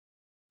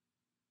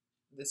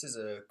This is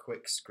a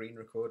quick screen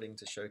recording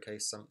to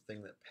showcase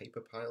something that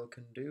PaperPile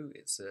can do.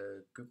 It's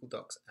a Google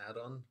Docs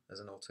add-on as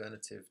an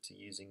alternative to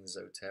using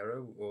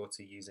Zotero or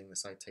to using the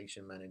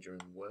Citation Manager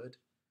in Word.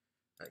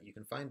 You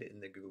can find it in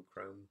the Google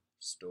Chrome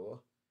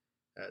store.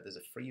 There's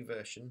a free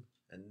version,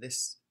 and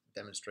this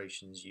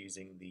demonstration is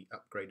using the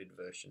upgraded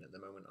version at the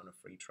moment on a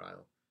free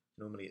trial.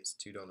 Normally it's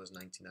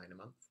 $2.99 a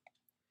month.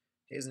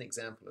 Here's an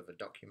example of a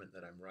document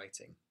that I'm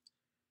writing,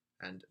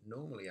 and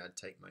normally I'd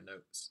take my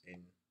notes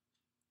in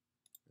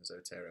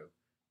Zotero.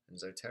 And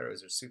Zotero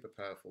is a super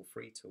powerful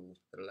free tool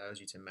that allows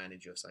you to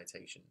manage your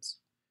citations.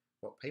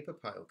 What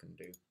PaperPile can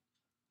do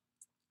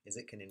is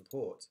it can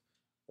import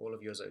all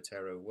of your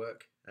Zotero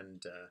work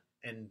and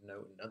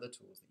EndNote and other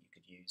tools that you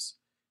could use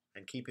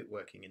and keep it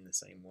working in the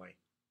same way.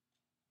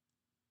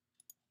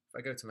 If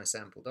I go to my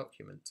sample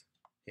document,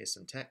 here's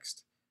some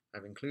text.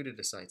 I've included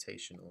a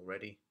citation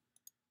already,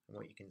 and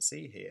what you can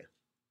see here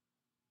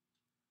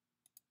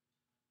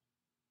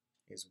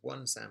is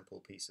one sample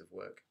piece of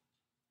work.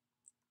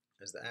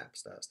 As the app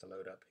starts to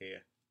load up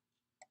here,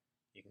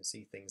 you can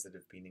see things that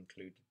have been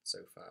included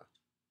so far.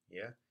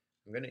 Yeah,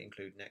 I'm going to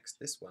include next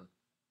this one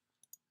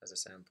as a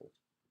sample.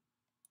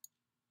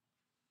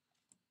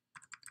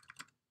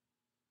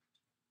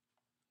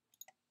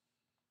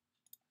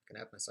 I can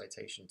add my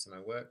citation to my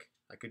work.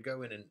 I could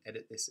go in and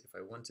edit this if I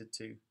wanted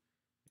to.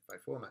 If I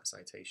format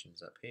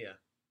citations up here,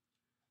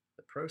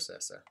 the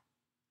processor,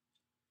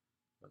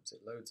 once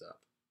it loads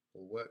up,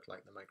 will work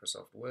like the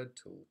Microsoft Word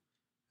tool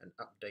and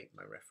update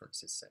my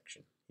references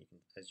section,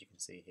 as you can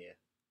see here.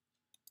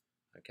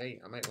 Okay,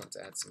 I might want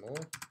to add some more.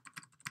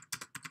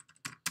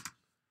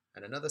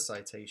 And another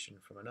citation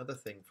from another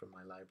thing from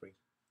my library.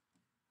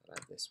 I'll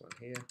add this one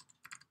here.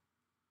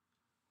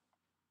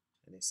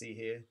 And you see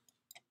here,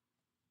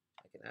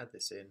 I can add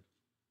this in,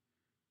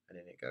 and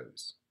in it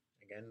goes.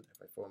 Again, if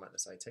I format the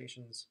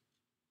citations,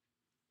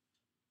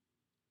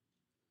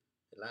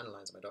 it'll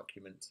analyze my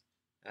document,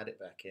 add it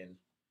back in,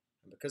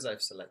 and because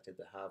I've selected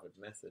the Harvard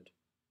method,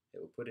 it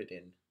will put it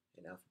in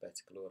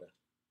alphabetical order.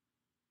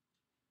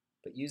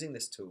 But using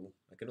this tool,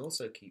 I can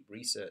also keep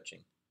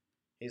researching.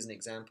 Here's an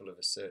example of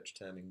a search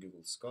term in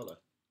Google Scholar.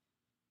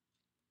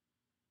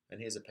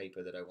 And here's a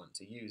paper that I want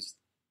to use.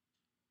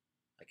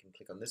 I can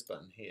click on this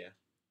button here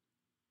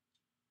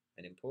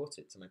and import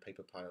it to my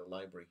PaperPile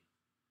library.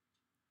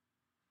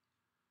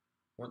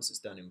 Once it's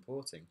done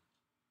importing,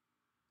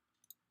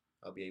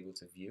 I'll be able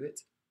to view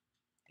it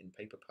in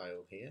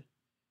PaperPile here.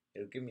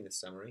 It'll give me the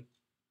summary,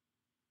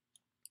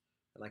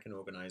 and I can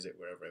organize it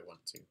wherever I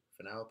want to.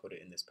 For now, I'll put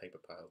it in this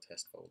PaperPile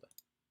test folder.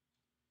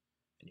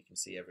 And you can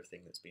see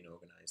everything that's been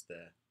organized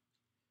there.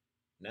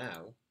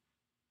 Now,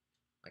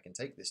 I can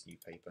take this new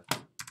paper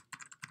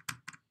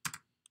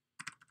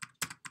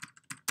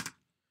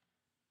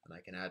and I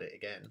can add it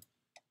again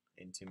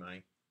into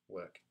my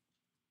work.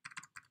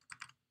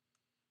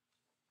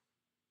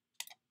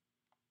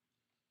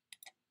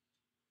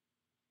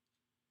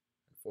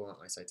 And format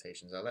my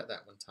citations. I'll let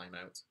that one time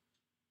out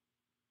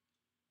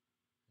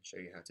and show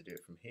you how to do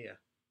it from here.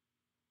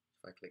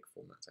 If I click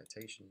Format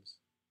Citations,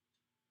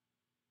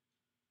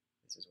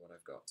 this is what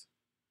I've got.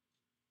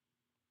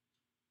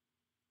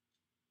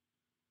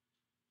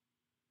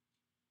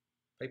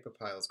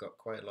 PaperPile's got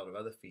quite a lot of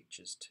other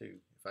features too.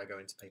 If I go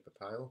into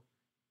PaperPile,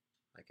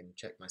 I can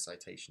check my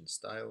citation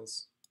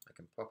styles. I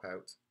can pop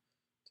out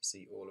to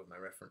see all of my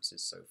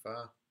references so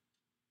far.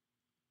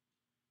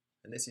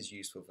 And this is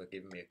useful for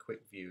giving me a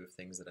quick view of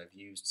things that I've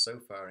used so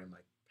far in my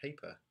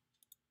paper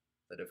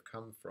that have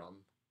come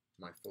from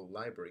my full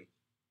library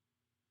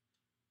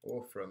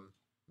or from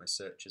my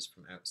searches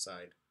from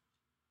outside.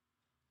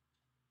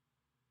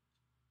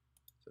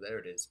 So there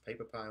it is,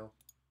 PaperPile,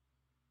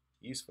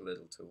 useful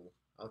little tool.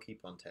 I'll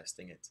keep on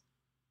testing it,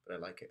 but I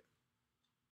like it.